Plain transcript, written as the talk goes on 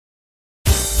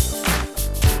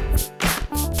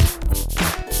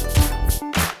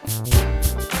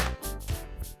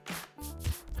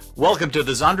Welcome to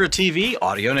the Zondra TV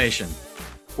Audio Nation,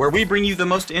 where we bring you the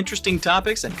most interesting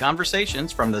topics and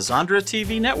conversations from the Zondra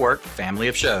TV network family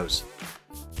of shows.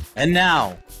 And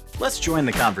now, let's join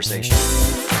the conversation.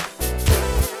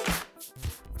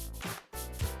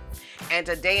 And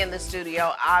today in the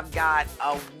studio, I've got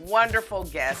a wonderful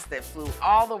guest that flew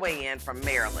all the way in from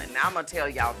Maryland. Now, I'm going to tell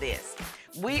y'all this.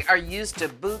 We are used to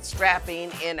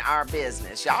bootstrapping in our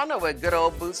business. Y'all know what good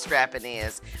old bootstrapping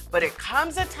is, but it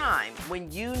comes a time when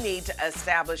you need to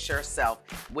establish yourself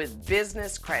with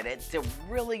business credit to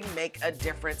really make a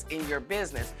difference in your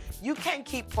business. You can't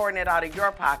keep pouring it out of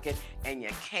your pocket, and you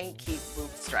can't keep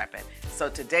bootstrapping. So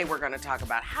today we're going to talk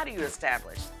about how do you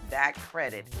establish that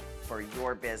credit for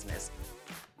your business.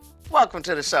 Welcome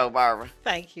to the show, Barbara.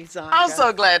 Thank you, Zondra. I'm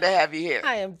so glad to have you here.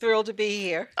 I am thrilled to be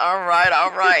here. All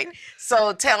right.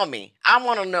 So tell me, I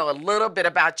want to know a little bit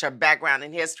about your background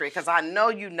and history, because I know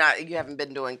you haven't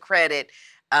been doing credit,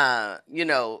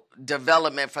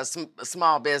 development for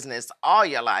small business all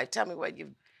your life. Tell me what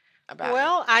you've about.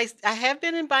 Well, I have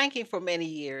been in banking for many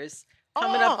years,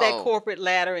 coming up that corporate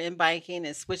ladder in banking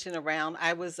and switching around.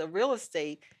 I was a real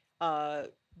estate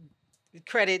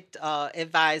credit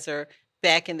advisor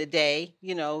back in the day,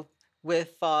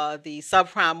 with the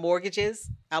subprime mortgages.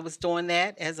 I was doing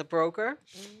that as a broker.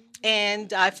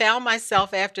 And I found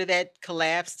myself after that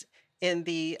collapsed in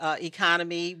the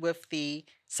economy with the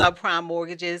subprime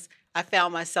mortgages, I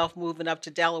found myself moving up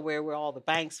to Delaware where all the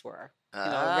banks were,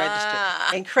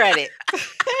 registered and credit.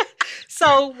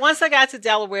 So once I got to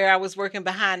Delaware, I was working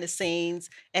behind the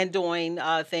scenes and doing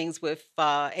things with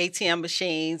ATM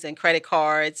machines and credit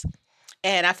cards.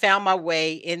 And I found my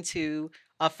way into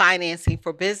financing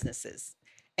for businesses.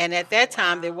 And at that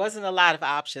time, there wasn't a lot of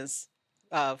options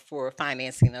for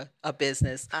financing a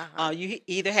business. You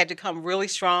either had to come really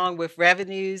strong with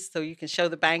revenues so you can show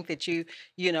the bank that you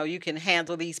can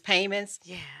handle these payments.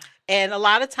 Yeah. And a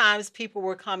lot of times people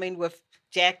were coming with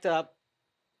jacked up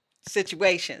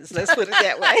situations. Let's put it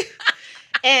that way.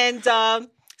 And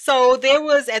so there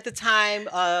was at the time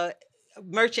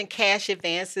merchant cash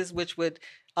advances, which would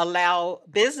allow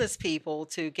business people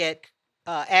to get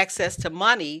access to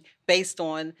money based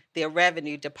on their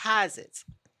revenue deposits.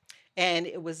 And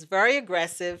it was very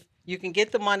aggressive. You can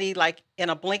get the money like in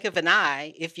a blink of an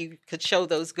eye if you could show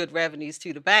those good revenues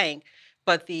to the bank.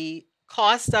 But the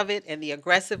cost of it and the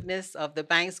aggressiveness of the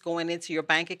banks going into your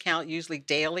bank account, usually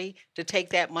daily, to take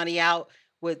that money out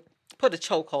would put a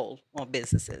chokehold on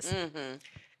businesses. Mm-hmm.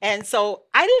 And so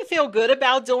I didn't feel good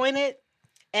about doing it.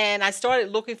 And I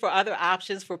started looking for other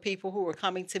options for people who were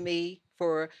coming to me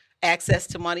for access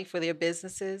to money for their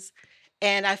businesses.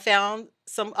 And I found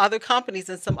some other companies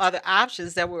and some other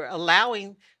options that were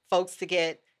allowing folks to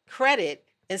get credit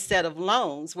instead of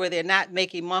loans, where they're not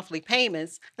making monthly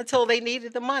payments until they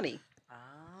needed the money.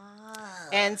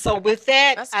 And so with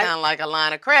that, that's kind of like a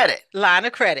line of credit. Line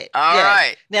of credit. All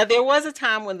right. Now, there was a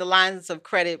time when the lines of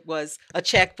credit was a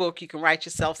checkbook. You can write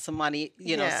yourself some money,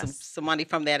 some money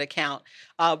from that account.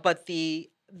 But the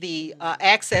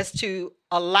access to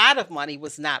a lot of money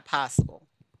was not possible.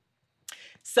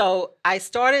 So I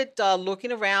started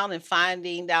looking around and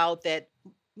finding out that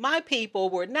my people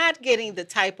were not getting the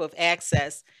type of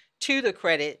access to the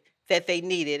credit that they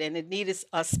needed, and it needed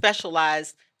a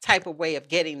specialized type of way of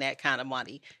getting that kind of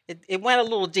money. It went a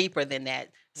little deeper than that.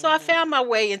 So I found my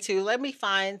way into, let me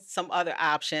find some other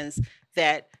options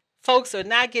that folks are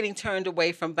not getting turned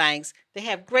away from banks. They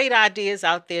have great ideas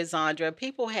out there, Zondra.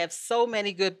 People have so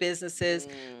many good businesses,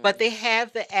 but they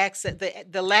have the access,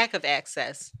 the lack of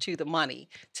access to the money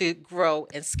to grow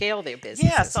and scale their businesses.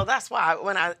 Yeah, so that's why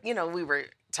when we were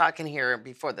talking here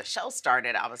before the show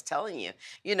started, I was telling you,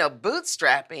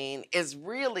 bootstrapping is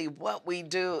really what we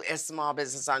do as small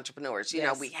business entrepreneurs. You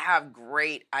know, we have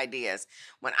great ideas.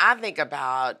 When I think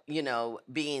about,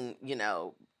 being,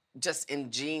 just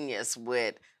ingenious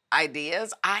with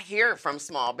ideas, I hear it from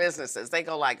small businesses. They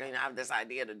go like, I have this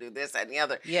idea to do this, that, and the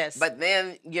other. Yes. But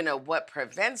then, what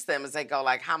prevents them is they go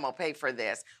like, how am I gonna pay for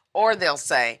this? Or they'll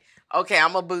say, okay,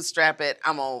 I'm going to bootstrap it.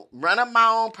 I'm going to run up my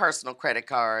own personal credit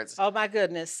cards. Oh, my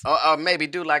goodness. Or maybe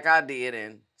do like I did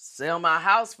and sell my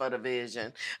house for the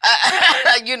vision.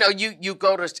 You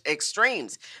go to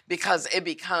extremes because it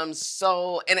becomes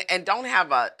so, and don't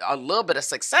have a little bit of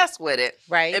success with it.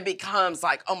 Right. It becomes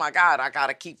like, oh, my God, I got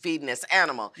to keep feeding this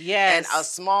animal. Yes. And a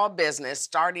small business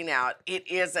starting out,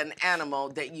 it is an animal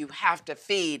that you have to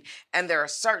feed. And there are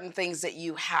certain things that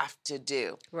you have to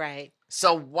do. Right.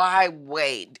 So why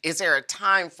wait? Is there a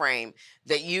time frame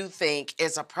that you think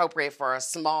is appropriate for a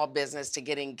small business to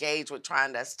get engaged with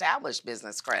trying to establish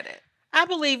business credit? I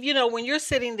believe, when you're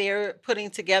sitting there putting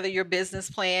together your business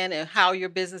plan and how your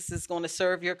business is going to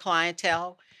serve your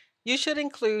clientele, you should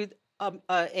include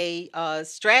a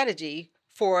strategy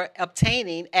for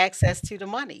obtaining access to the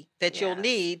money that you'll Yes.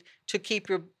 need to keep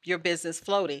your business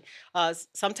floating.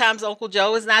 Sometimes Uncle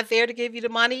Joe is not there to give you the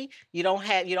money. You don't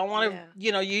want to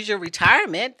Yeah. use your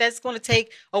retirement. That's going to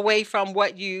take away from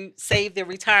what you saved the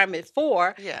retirement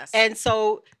for. Yes. And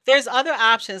so there's other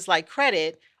options like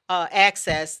credit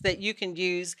access that you can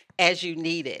use as you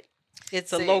need it.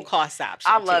 It's a low See, cost I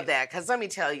option too. love that because let me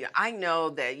tell you, I know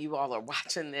that you all are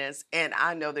watching this, and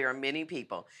I know there are many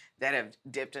people that have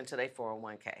dipped into their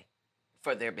 401k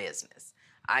for their business.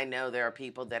 I know there are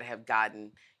people that have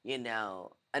gotten,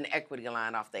 an equity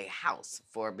line off their house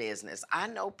for a business. I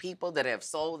know people that have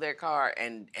sold their car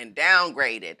and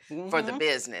downgraded for the Hmm.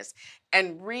 business.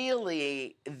 And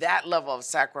really, that level of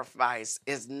sacrifice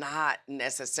is not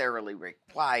necessarily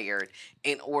required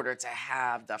in order to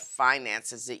have the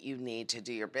finances that you need to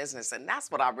do your business. And that's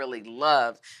what I really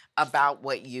love about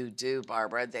what you do,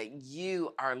 Barbara, that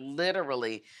you are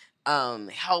literally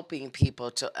helping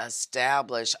people to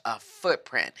establish a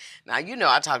footprint. Now,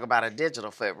 I talk about a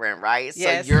digital footprint, right? So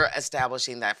Yes. you're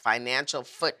establishing that financial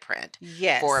footprint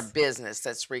for a Yes. business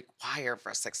that's required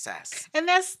for success. And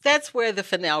that's where the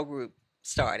Fennell group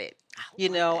started. I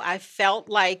love it. I felt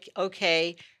like,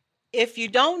 okay, if you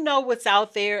don't know what's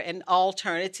out there and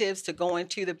alternatives to going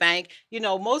to the bank,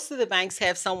 most of the banks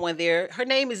have someone there. Her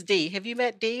name is Dee. Have you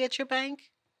met Dee at your bank?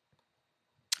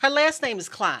 Her last name is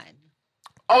Klein.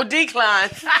 Oh, decline.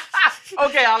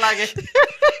 Okay, I like it.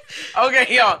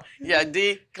 Okay, y'all. Yeah,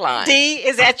 decline. Dee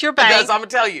is at your Because bank. I'm gonna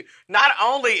tell you, not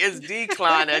only is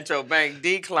decline at your bank,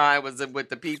 decline was with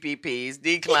the PPPs,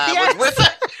 decline Yes. was with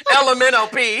the elemental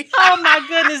P. Oh my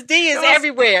goodness, Dee is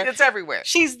everywhere. It's everywhere.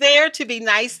 She's there to be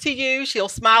nice to you. She'll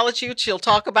smile at you. She'll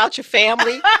talk about your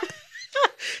family.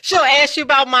 She'll ask you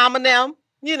about mom and them,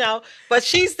 but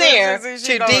she's there She's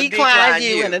to gonna decline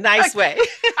you in a nice way.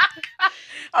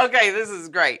 Okay, this is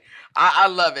great. I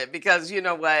love it because you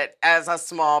know what? As a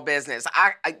small business,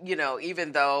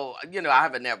 even though I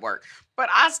have a network, but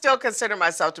I still consider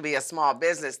myself to be a small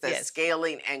business that's Yes.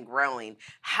 scaling and growing.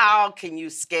 How can you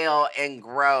scale and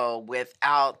grow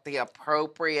without the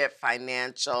appropriate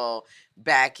financial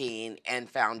backing and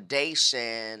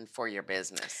foundation for your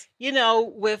business?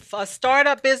 With a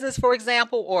startup business, for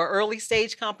example, or early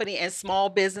stage company and small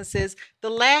businesses, the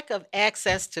lack of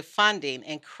access to funding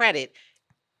and credit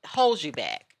holds you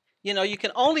back. You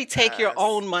can only take your Yes.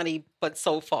 own money, but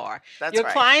so far. That's Your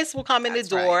right. clients will come in the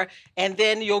That's right. door, and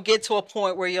then you'll get to a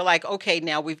point where you're like, okay,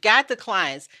 now we've got the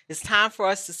clients. It's time for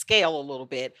us to scale a little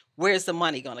bit. Where's the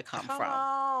money going to come Come from?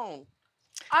 on.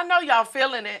 I know y'all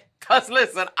feeling it. Because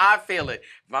listen, I feel it.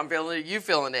 If I'm feeling it, you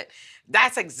feeling it.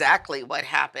 That's exactly what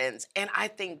happens. And I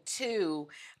think too,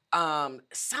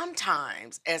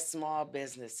 sometimes as small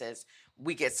businesses,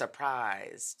 we get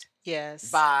surprised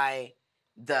Yes. by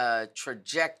the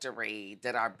trajectory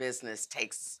that our business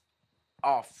takes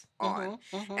off on.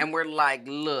 And we're like,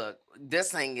 look,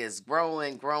 this thing is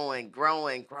growing, growing,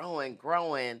 growing, growing,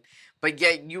 growing. But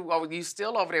yet you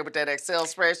still over there with that Excel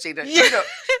spreadsheet.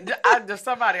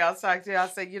 Somebody else talked to, I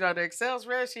said, the Excel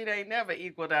spreadsheet ain't never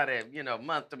equaled out at,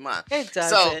 month to month. It So,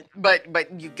 doesn't.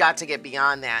 but you got to get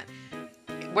beyond that.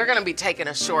 We're going to be taking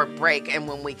a short break. And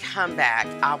when we come back,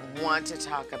 I want to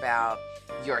talk about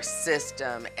your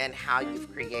system and how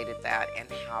you've created that and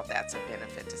how that's a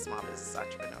benefit to small business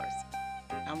entrepreneurs.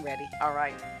 I'm ready. All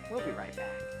right, we'll be right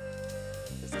back.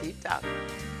 Just keep talking.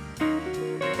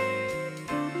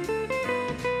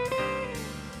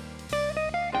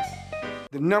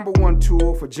 The number one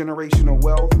tool for generational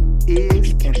wealth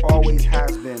is and always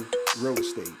has been real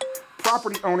estate.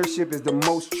 Property ownership is the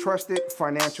most trusted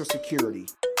financial security,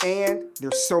 and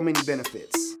there's so many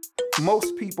benefits.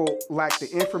 Most people lack the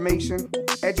information,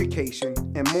 education,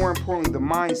 and more importantly, the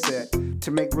mindset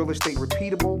to make real estate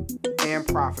repeatable and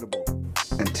profitable.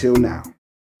 Until now.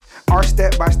 Our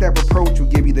step-by-step approach will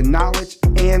give you the knowledge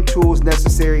and tools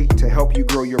necessary to help you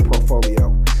grow your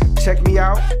portfolio. Check me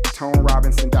out,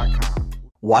 ToneRobinson.com.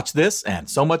 Watch this and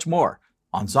so much more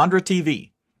on Zondra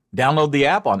TV. Download the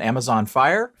app on Amazon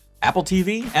Fire, Apple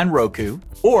TV, and Roku,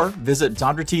 or visit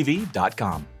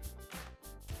ZondraTV.com.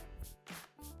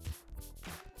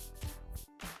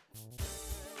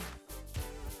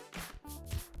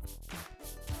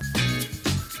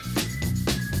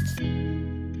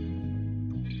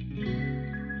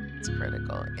 It's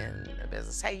critical in a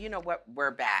business. Hey, you know what?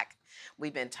 We're back.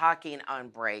 We've been talking on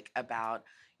break about,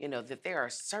 that there are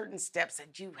certain steps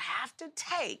that you have to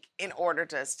take in order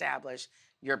to establish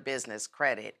your business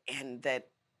credit. And that,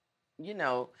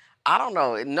 I don't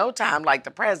know, in no time like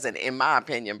the present, in my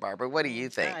opinion, Barbara. What do you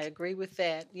think? I agree with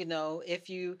that. If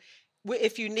you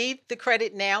if you need the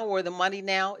credit now or the money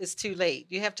now, it's too late.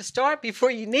 You have to start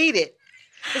before you need it.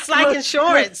 It's like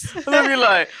insurance. Let me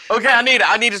like, okay, I need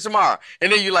it tomorrow.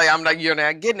 And then you're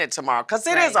not getting it tomorrow. Because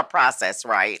it is Right. a process,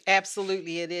 right?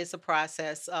 Absolutely, it is a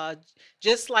process.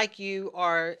 Just like you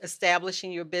are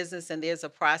establishing your business, and there's a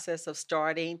process of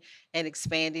starting and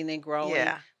expanding and growing.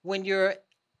 Yeah. When you're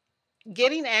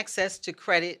getting access to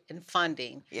credit and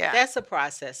funding, Yeah. that's a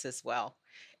process as well.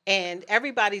 And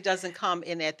everybody doesn't come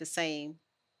in at the same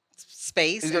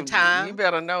space and You time.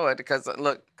 better know it because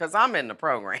I'm in the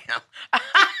program.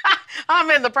 I'm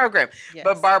in the program. Yes.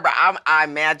 But Barbara, I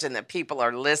imagine that people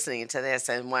are listening to this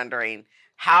and wondering,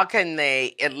 how can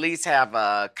they at least have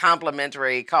a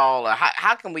complimentary call, or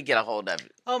how can we get a hold of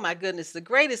it? Oh my goodness, the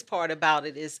greatest part about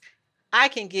it is I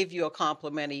can give you a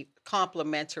complimentary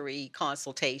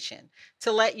consultation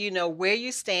to let you know where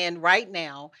you stand right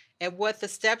now and what the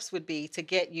steps would be to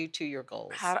get you to your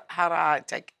goals. How do I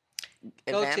take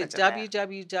Go to advantage of that?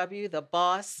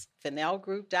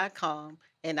 www.thebossfennellgroup.com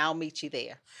and I'll meet you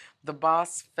there.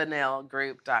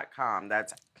 thebossfennellgroup.com.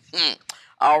 That's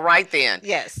all right then.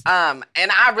 Yes. And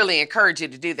I really encourage you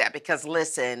to do that because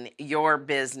listen, your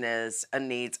business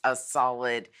needs a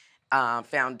solid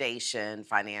foundation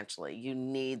financially. You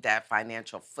need that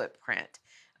financial footprint.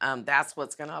 That's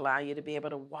what's going to allow you to be able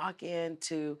to walk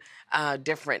into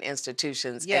different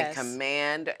institutions Yes. and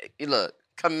command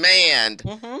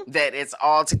Mm-hmm. that it's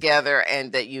all together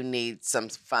and that you need some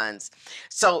funds.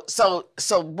 So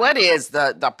what is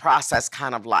the process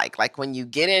kind of like? Like when you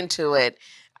get into it,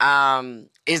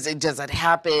 does it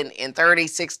happen in 30,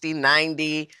 60,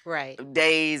 90 Right.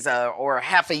 days or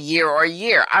half a year or a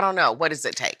year? I don't know. What does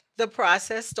it take? The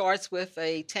process starts with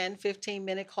a 10-15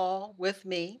 minute call with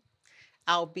me.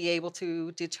 I'll be able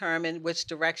to determine which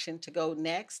direction to go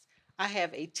next. I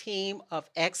have a team of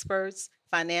experts,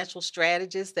 financial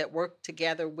strategists that work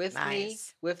together with me,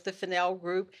 Nice. with the Fennell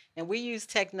Group, and we use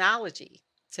technology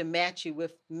to match you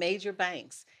with major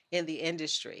banks in the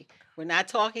industry. We're not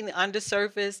talking the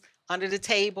undersurface, under the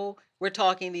table. We're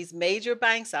talking these major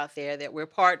banks out there that we're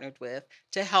partnered with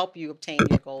to help you obtain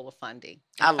your goal of funding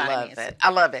I and love financing. it. I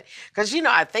love it. Because,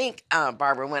 I think,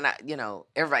 Barbara, when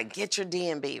everybody get your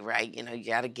DMB, right? You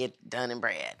got to get Dun and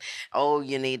Brad. Oh,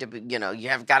 you need to be, you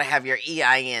have got to have your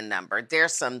EIN number.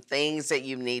 There's some things that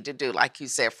you need to do, like you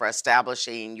said, for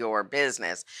establishing your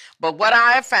business. But what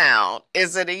I found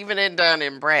is that even in Dun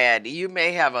and Brad, you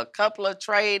may have a couple of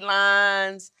trade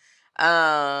lines,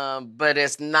 but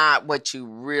it's not what you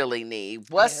really need.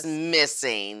 What's Yes.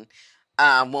 missing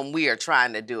when we are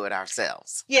trying to do it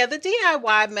ourselves? Yeah, the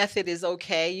DIY method is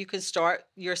okay. You can start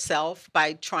yourself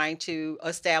by trying to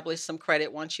establish some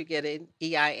credit once you get an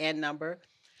EIN number.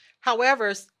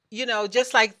 However,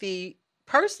 just like the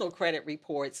personal credit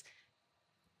reports,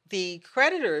 the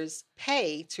creditors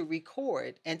pay to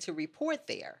record and to report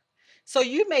there. So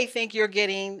you may think you're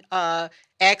getting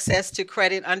access to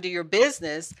credit under your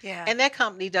business, Yeah. and that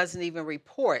company doesn't even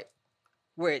report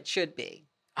where it should be.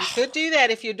 You could do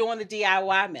that if you're doing the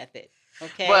DIY method.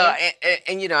 Okay. Well,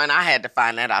 and I had to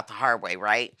find that out the hard way,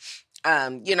 right?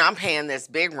 I'm paying this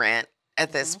big rent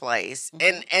at this place,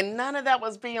 and none of that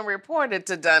was being reported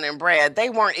to Dun and Brad. They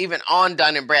weren't even on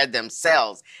Dun and Brad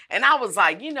themselves, and I was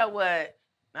like, you know what?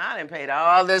 I done paid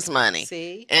all this money,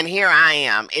 See? and here I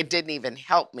am. It didn't even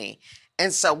help me,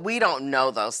 and so we don't know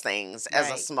those things as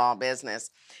a Right. small business.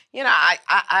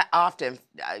 I often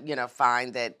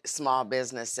find that small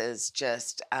businesses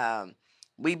just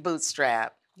we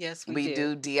bootstrap. Yes, We we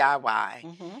do DIY,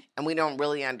 hmm and we don't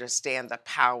really understand the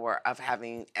power of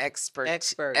having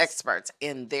experts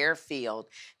in their field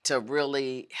to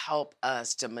really help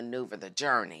us to maneuver the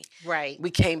journey. Right. We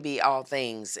can't be all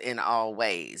things in all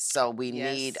ways, so we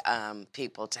Yes. need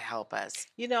people to help us.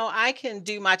 I can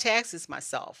do my taxes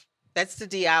myself. That's the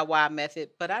DIY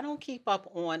method, but I don't keep up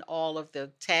on all of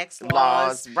the tax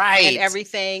laws and Right.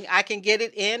 everything. I can get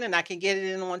it in and I can get it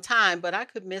in on time, but I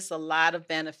could miss a lot of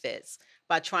benefits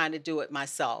by trying to do it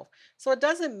myself. So it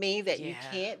doesn't mean that you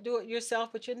Yeah. can't do it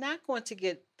yourself, but you're not going to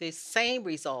get the same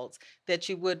results that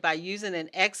you would by using an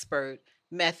expert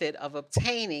method of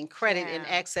obtaining credit and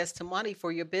Yeah. access to money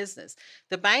for your business.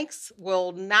 The banks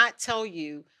will not tell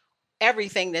you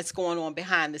everything that's going on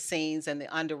behind the scenes and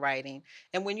the underwriting.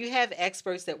 And when you have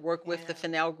experts that work with the Yeah.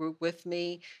 Fennell Group with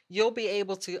me, you'll be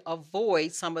able to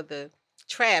avoid some of the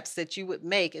traps that you would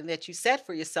make and that you set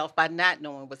for yourself by not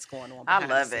knowing what's going on I behind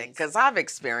love the it scenes. because I've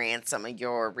experienced some of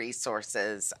your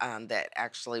resources that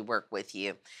actually work with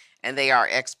you, and they are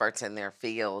experts in their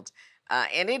field.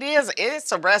 And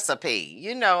it's a recipe,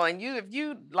 and if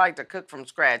you like to cook from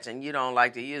scratch and you don't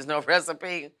like to use no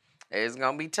recipe, It's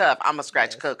gonna be tough. I'm a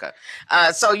scratch Yes. cooker.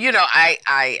 So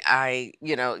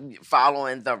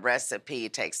following the recipe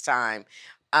takes time.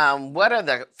 What are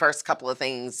the first couple of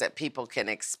things that people can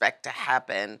expect to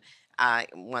happen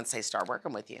once they start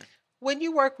working with you? When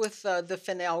you work with the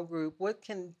Fennell Group, what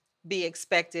can be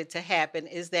expected to happen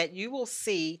is that you will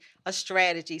see a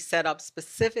strategy set up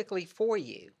specifically for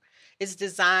you. It's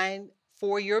designed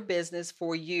for your business,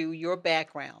 for you, your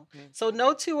background. So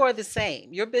no two are the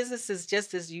same. Your business is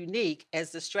just as unique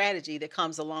as the strategy that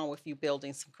comes along with you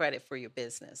building some credit for your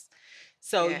business.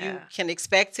 So you Yeah. can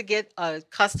expect to get a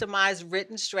customized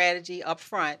written strategy up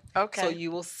front. So Okay. you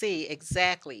will see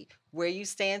exactly where you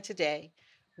stand today,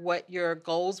 what your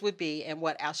goals would be, and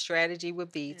what our strategy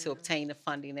would be to Yeah. obtain the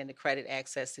funding and the credit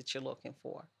access that you're looking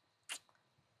for.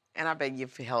 And I bet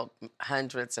you've helped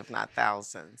hundreds, if not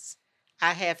thousands.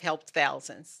 I have helped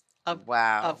thousands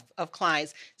Wow. of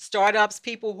clients, startups,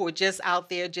 people who are just out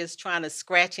there just trying to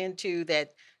scratch into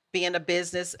that being a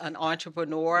business, an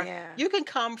entrepreneur. Yeah. You can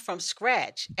come from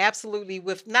scratch, absolutely,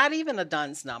 with not even a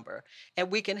DUNS number, and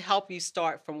we can help you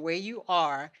start from where you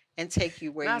are and take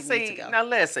you where Now you need to see, go. now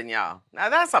listen, y'all. Now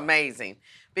that's amazing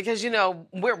because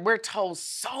we're told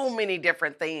so many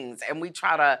different things, and we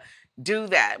try to do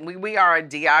that. We are a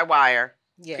DIYer,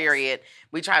 Yes. period.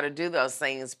 We try to do those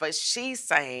things, but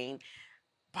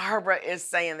Barbara is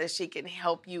saying that she can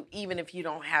help you even if you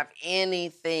don't have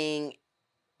anything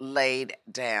laid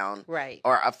down Right.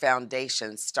 or a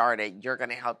foundation started. You're going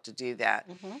to help to do that.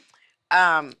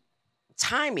 Mhm.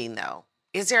 Timing though,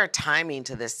 is there a timing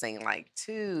to this thing?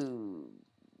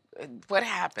 What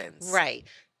happens? Right.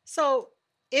 So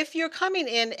if you're coming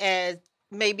in as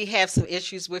maybe have some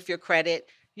issues with your credit,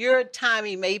 your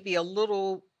timing may be a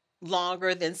little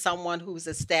longer than someone who's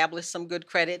established some good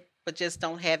credit but just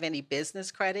don't have any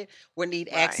business credit or need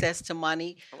Right. access to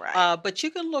money. Right. But you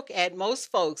can look at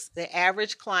most folks, the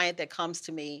average client that comes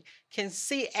to me can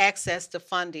see access to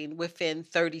funding within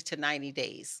 30 to 90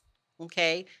 days.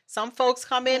 Okay. Some folks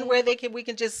come in where we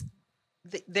can just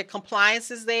the compliance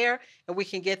is there and we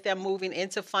can get them moving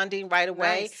into funding right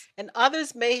away. Nice. And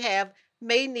others may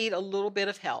need a little bit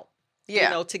of help,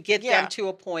 Yeah. to get Yeah. them to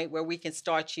a point where we can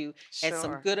start you at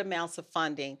some Sure. good amounts of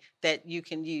funding that you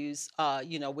can use,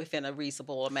 within a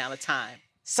reasonable amount of time.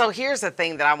 So here's the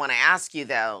thing that I want to ask you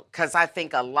though, because I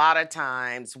think a lot of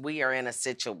times we are in a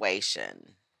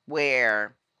situation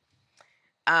where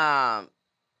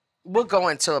we'll go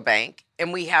into a bank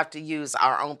and we have to use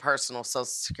our own personal social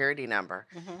security number.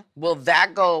 Mhm. Will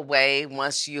that go away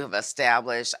once you have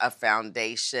established a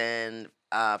foundation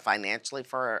financially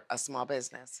for a small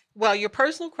business? Well, your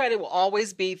personal credit will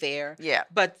always be there, Yeah.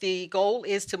 but the goal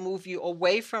is to move you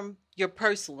away from your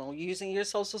personal, using your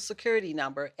social security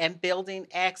number and building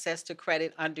access to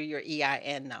credit under your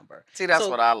EIN number. See, that's So,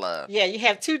 what I love. yeah, you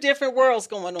have two different worlds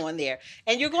going on there.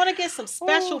 And you're going to get some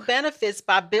special Ooh. benefits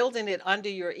by building it under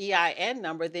your EIN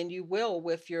number than you will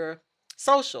with your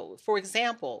social. For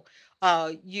example,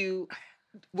 you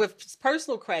with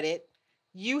personal credit,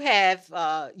 you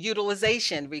have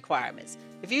utilization requirements.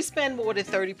 If you spend more than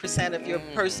 30% of your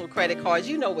personal credit cards,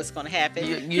 you know what's going to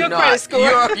happen. Your credit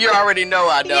score. You already know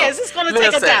I know. Yes, it's going to take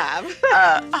a Listen,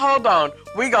 dive. hold on.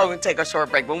 We're going to take a short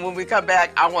break. But when we come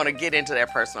back, I want to get into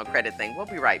that personal credit thing. We'll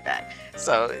be right back.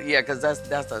 So, yeah, because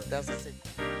that's a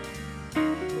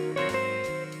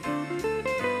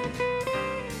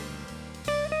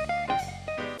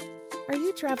Are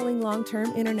you traveling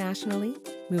long-term internationally?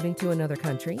 Moving to another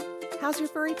country? How's your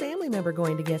furry family member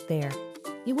going to get there?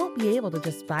 You won't be able to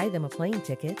just buy them a plane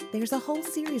ticket. There's a whole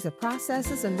series of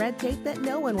processes and red tape that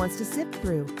no one wants to sift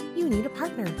through. You need a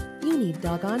partner. You need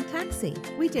Doggone Taxi.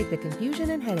 We take the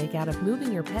confusion and headache out of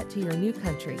moving your pet to your new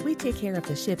country. We take care of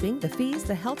the shipping, the fees,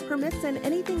 the health permits, and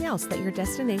anything else that your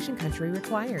destination country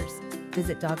requires.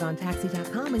 Visit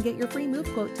doggonetaxi.com and get your free move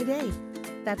quote today.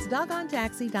 That's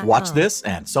doggonetaxi.com. Watch this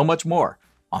and so much more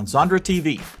on Zondra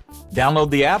TV. Download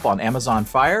the app on Amazon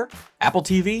Fire, Apple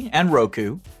TV, and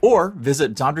Roku, or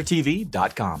visit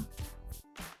ZondraTV.com.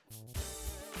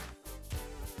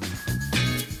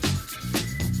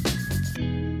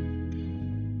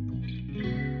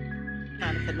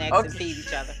 Trying to connect and feed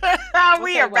each other.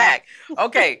 We Okay, are well. back.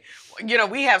 Okay.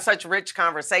 We have such rich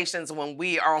conversations when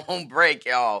we are on break,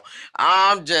 y'all.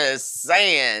 I'm just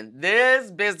saying, this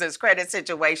business credit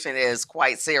situation is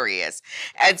quite serious.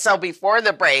 And so before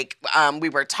the break, we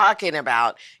were talking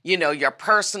about, your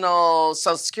personal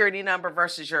social security number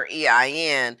versus your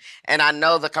EIN. And I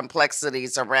know the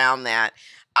complexities around that.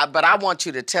 But I want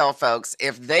you to tell folks,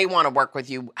 if they want to work with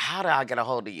you, how do I get a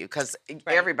hold of you? Because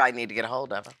everybody need to get a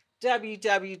hold of them.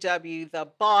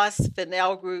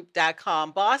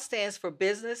 www.thebossfennellgroup.com. BOSS stands for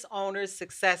Business Owners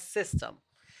Success System.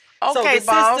 So Okay,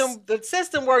 boss. the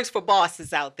system works for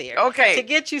bosses out there. Okay. To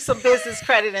get you some business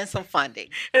credit and some funding.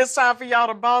 It's time for y'all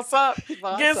to boss up.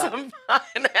 Boss Get up. some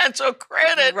financial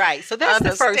credit. Right. So that's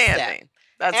the first step. Understanding.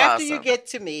 That's After awesome. you get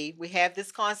to me, we have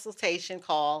this consultation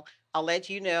call. I'll let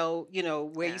you know,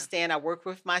 where Yeah. you stand. I work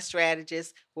with my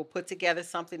strategist. We'll put together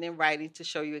something in writing to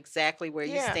show you exactly where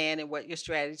you Yeah. stand and what your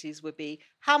strategies would be.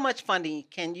 How much funding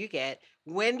can you get,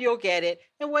 when you'll get it,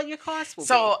 and what your costs will be.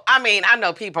 So, I mean, I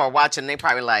know people are watching. They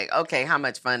probably like, okay, how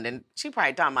much funding? She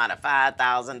probably talking about a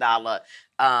 $5,000,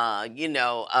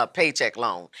 a paycheck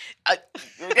loan.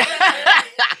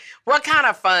 What kind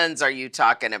of funds are you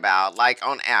talking about, like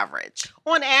on average?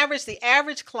 On average, the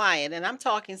average client, and I'm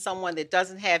talking someone that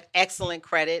doesn't have excellent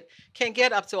credit, can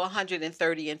get up to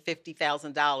 $130,000 and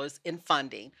 $50,000 in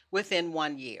funding within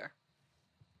 1 year.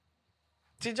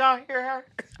 Did y'all hear her?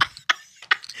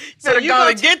 So They're you going go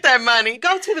to to- get that money.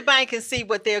 Go to the bank and see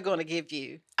what they're going to give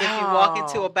you. If you walk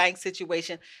into Oh. a bank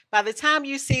situation, by the time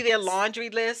you see their laundry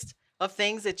list of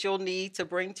things that you'll need to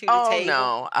bring to the Oh table.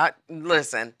 no!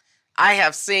 Listen, I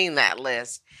have seen that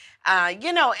list. And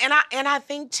I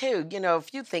think too.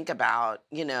 If you think about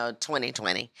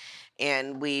 2020,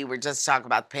 and we were just talking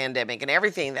about the pandemic and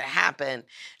everything that happened.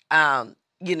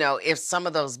 If some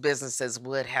of those businesses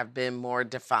would have been more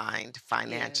defined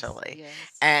financially Yes.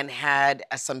 and had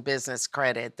some business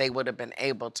credit, they would have been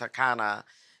able to kind of,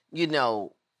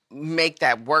 make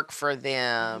that work for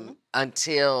them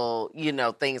until,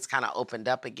 things kind of opened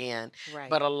up again. Right.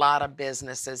 But a lot of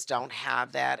businesses don't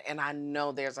have that. And I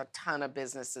know there's a ton of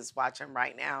businesses watching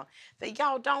right now that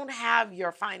y'all don't have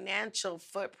your financial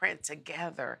footprint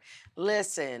together.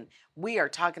 Listen, we are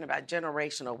talking about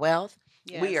generational wealth.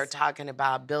 We are Yes. talking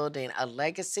about building a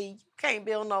legacy. You can't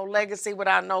build no legacy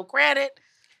without no credit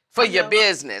for your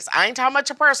business. I ain't talking about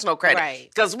your personal credit. Right.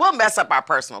 Because we'll mess up our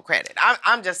personal credit.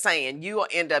 I'm just saying, you will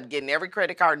end up getting every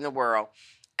credit card in the world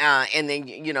and then,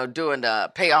 doing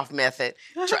the payoff method,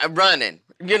 running,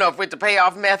 with the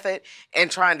payoff method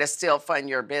and trying to still fund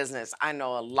your business. I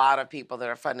know a lot of people that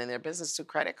are funding their business through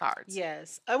credit cards.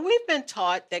 Yes. And we've been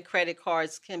taught that credit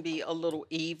cards can be a little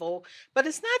evil, but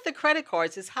it's not the credit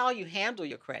cards, it's how you handle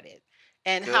your credit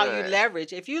and how you Good.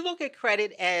 leverage. If you look at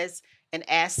credit as an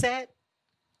asset,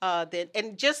 then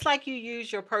and just like you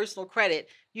use your personal credit,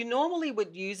 you normally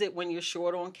would use it when you're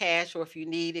short on cash or if you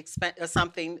need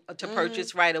something to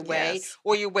purchase right away, Yes.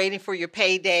 or you're waiting for your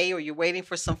payday or you're waiting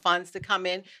for some funds to come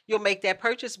in. You'll make that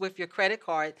purchase with your credit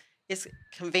card. It's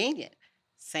convenient.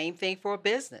 Same thing for a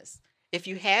business. If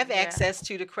you have Yeah. access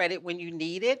to the credit when you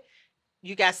need it,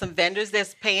 you got some vendors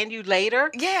that's paying you later.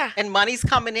 Yeah. And money's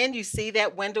coming in. You see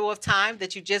that window of time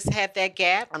that you just have that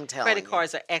gap. I'm telling Credit you.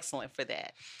 cards are excellent for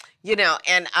that. We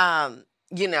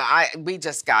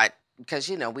just got, because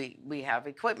we have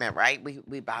equipment, right?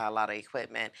 We buy a lot of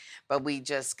equipment, but we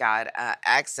just got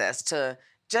access to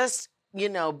just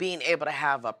being able to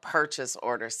have a purchase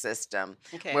order system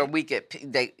Okay. where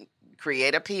they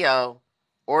create a PO,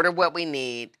 order what we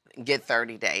need, get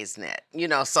 30 days net.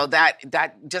 So that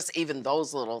just even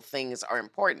those little things are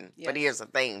important. But Yes. here's the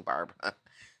thing, Barbara.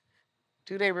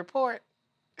 Do they report?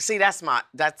 See, that's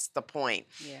the point.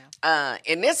 Yeah.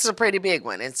 And this is a pretty big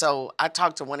one. And so I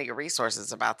talked to one of your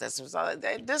resources about this. It was,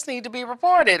 this need to be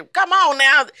reported. Come on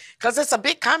now, because it's a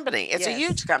big company. It's a Yes.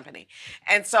 huge company.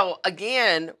 And so,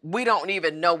 again, we don't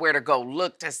even know where to go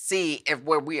look to see if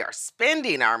where we are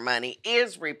spending our money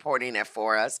is reporting it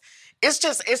for us. It's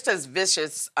just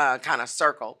vicious kind of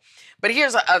circle. But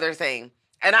here's the other thing.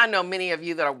 And I know many of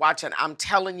you that are watching, I'm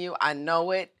telling you, I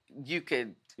know it. You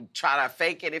could try to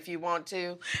fake it if you want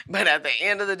to. But at the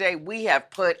end of the day, we have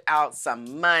put out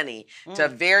some money to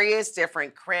various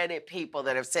different credit people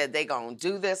that have said they're going to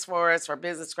do this for us, for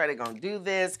business credit, going to do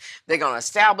this. They're going to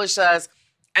establish us.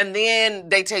 And then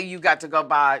they tell you got to go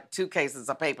buy 2 cases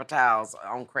of paper towels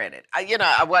on credit.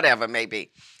 Whatever it may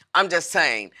be. I'm just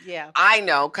saying. Yeah. I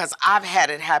know because I've had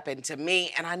it happen to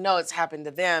me, and I know it's happened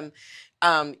to them.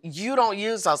 You don't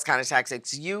use those kind of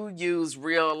tactics. You use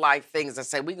real life things that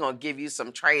say, we're going to give you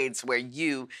some trades where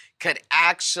you could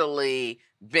actually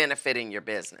benefit in your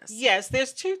business. Yes,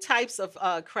 there's 2 types of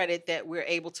credit that we're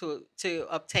able to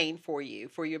obtain for you,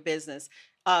 for your business.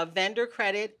 Vendor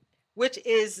credit, which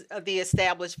is the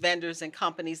established vendors and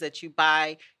companies that you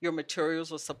buy your materials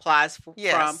or supplies from.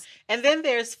 Yes. And then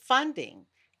there's funding.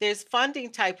 There's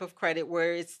funding type of credit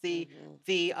where it's the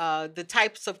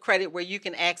types of credit where you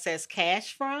can access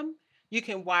cash from, you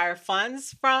can wire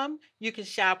funds from, you can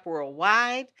shop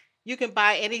worldwide, you can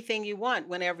buy anything you want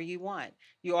whenever you want.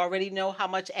 You already know how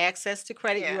much access to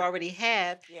credit you Yeah. already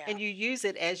have, Yeah. and you use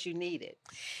it as you need it.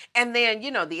 And then,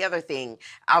 the other thing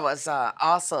I was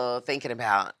also thinking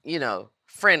about,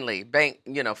 friendly bank,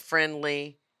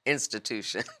 friendly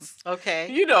institutions.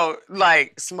 Okay.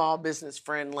 Like small business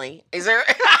friendly. Is there?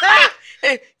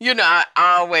 I'm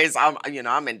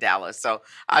in Dallas, so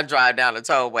I drive down the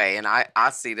tollway and I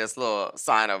see this little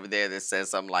sign over there that says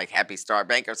something like Happy Star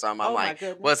Bank or something. I'm Oh my like,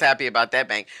 goodness. what's happy about that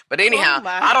bank? But anyhow, Oh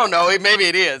my. I don't know. Maybe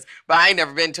it is, but I ain't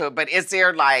never been to it. But is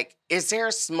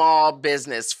there small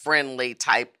business friendly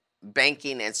type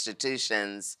banking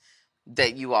institutions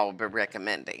that you all would be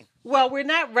recommending? Well, we're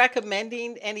not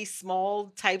recommending any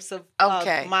small types of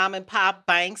Okay. mom and pop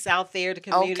banks out there, the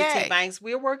community Okay. banks.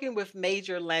 We're working with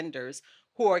major lenders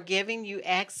who are giving you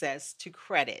access to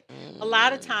credit. A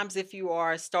lot of times, if you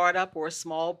are a startup or a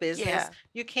small business, Yeah.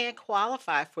 you can't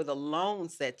qualify for the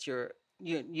loans that you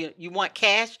want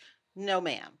cash. No,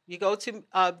 ma'am. You go to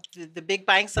the big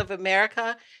banks of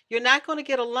America, you're not going to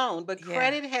get a loan, but Yeah.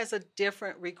 credit has a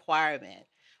different requirement.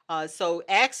 So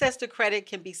access to credit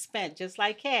can be spent just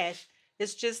like cash.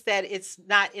 It's just that it's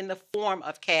not in the form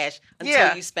of cash until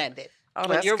Yeah. you spend it. Oh, When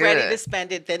that's you're ready to good.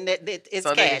 spend it, then it's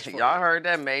So cash. for y'all you. heard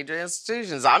that, major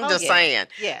institutions. I'm Oh, just yeah. saying.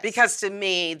 Yes. Because to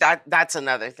me, that's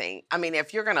another thing. I mean,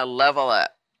 if you're gonna level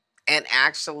up and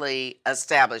actually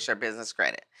establish your business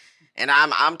credit, and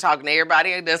I'm talking to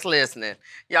everybody that's listening,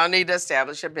 y'all need to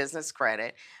establish your business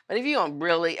credit. But if you don't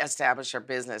really establish your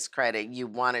business credit, you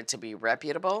want it to be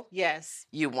reputable, Yes.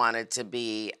 you want it to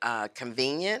be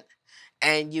convenient,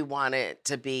 and you want it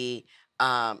to be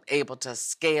able to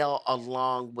scale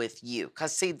along with you.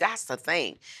 Because, see, that's the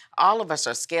thing. All of us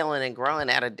are scaling and growing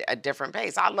at a different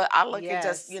pace. I look at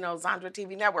just, Yes. Zondra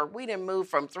TV Network. We didn't move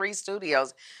from 3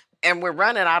 studios, and we're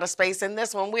running out of space in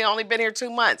this one. We only been here 2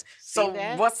 months. See So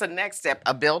that? what's the next step?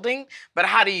 A building? But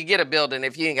how do you get a building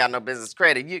if you ain't got no business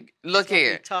credit? You look It's gonna be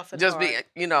here. tough and Just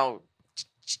hard.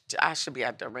 I should be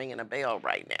out there ringing a bell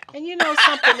right now. And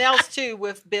something else too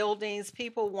with buildings,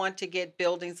 people want to get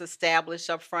buildings established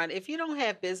up front. If you don't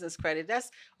have business credit,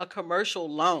 that's a commercial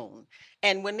loan.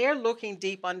 And when they're looking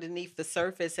deep underneath the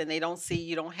surface and they don't see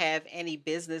you don't have any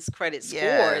business credit scores,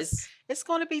 Yes. it's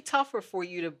going to be tougher for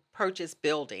you to purchase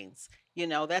buildings.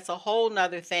 That's a whole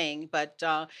nother thing. But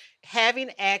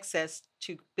having access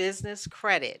to business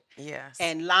credit Yes.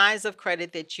 and lines of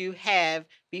credit that you have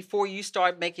before you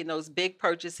start making those big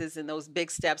purchases and those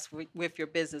big steps with your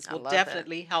business I will love that.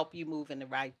 definitely help you move in the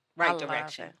right I love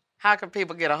direction. it. How can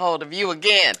people get a hold of you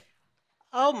again?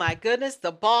 Oh my goodness,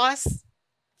 the boss,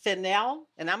 Fennell,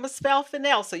 and I'm gonna spell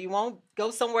Fennell so you won't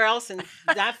go somewhere else and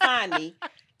not find me.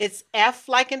 It's F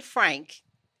like in Frank,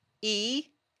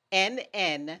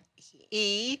 ENNELL.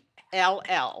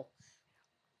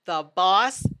 The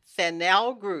Boss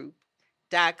Fennell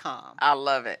Group.com. I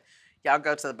love it. Y'all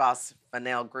go to the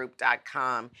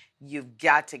bossfennellgroup.com. You've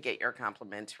got to get your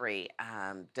complimentary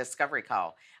discovery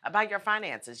call about your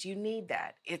finances. You need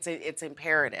that. It's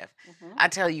imperative. Mhm. I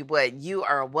tell you what, you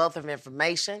are a wealth of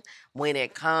information when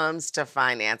it comes to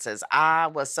finances. I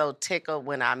was so tickled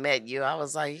when I met you. I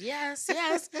was like, yes,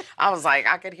 yes. I was like,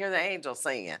 I could hear the angels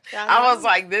singing. I was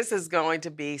like, this is going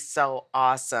to be so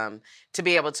awesome to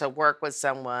be able to work with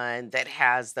someone that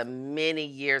has the many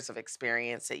years of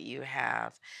experience that you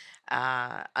have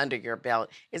under your belt.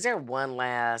 Is there one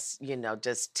last,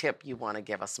 just tip you want to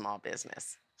give a small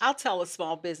business? I'll tell a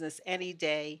small business any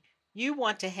day, you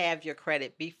want to have your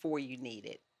credit before you need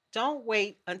it. Don't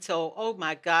wait until, oh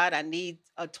my God, I need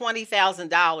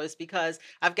 $20,000 because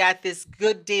I've got this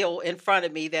good deal in front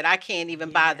of me that I can't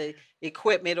even buy the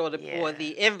equipment or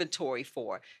the inventory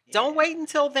for. Don't wait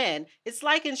until then. It's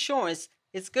like insurance.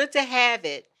 It's good to have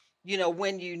it,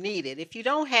 when you need it. If you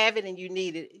don't have it and you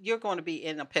need it, you're going to be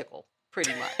in a pickle.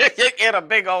 Pretty much. In a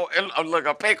big old, look,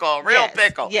 a pickle, a real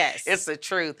pickle. Yes. It's the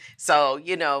truth. So,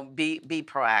 be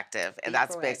proactive. And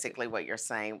that's basically what you're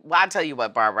saying. Well, I tell you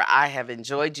what, Barbara, I have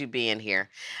enjoyed you being here.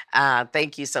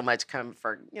 Thank you so much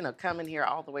for coming here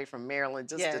all the way from Maryland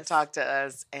just to talk to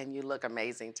us. And you look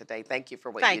amazing today. Thank you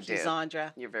for what you do. Thank you,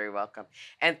 Zondra. You're very welcome.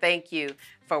 And thank you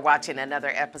for watching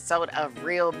another episode of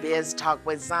Real Biz Talk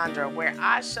with Zondra, where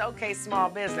I showcase small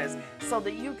business so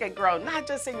that you can grow not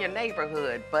just in your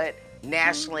neighborhood, but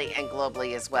nationally and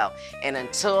globally as well. And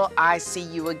until I see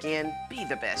you again, be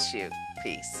the best you.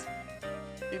 Peace.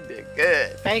 You did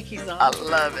good. Thank you, Zondra. I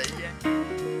love it.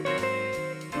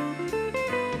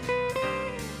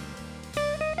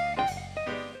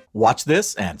 Watch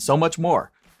this and so much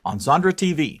more on Zondra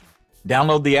TV.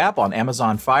 Download the app on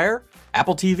Amazon Fire,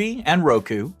 Apple TV, and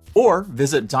Roku, or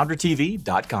visit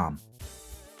ZondraTV.com.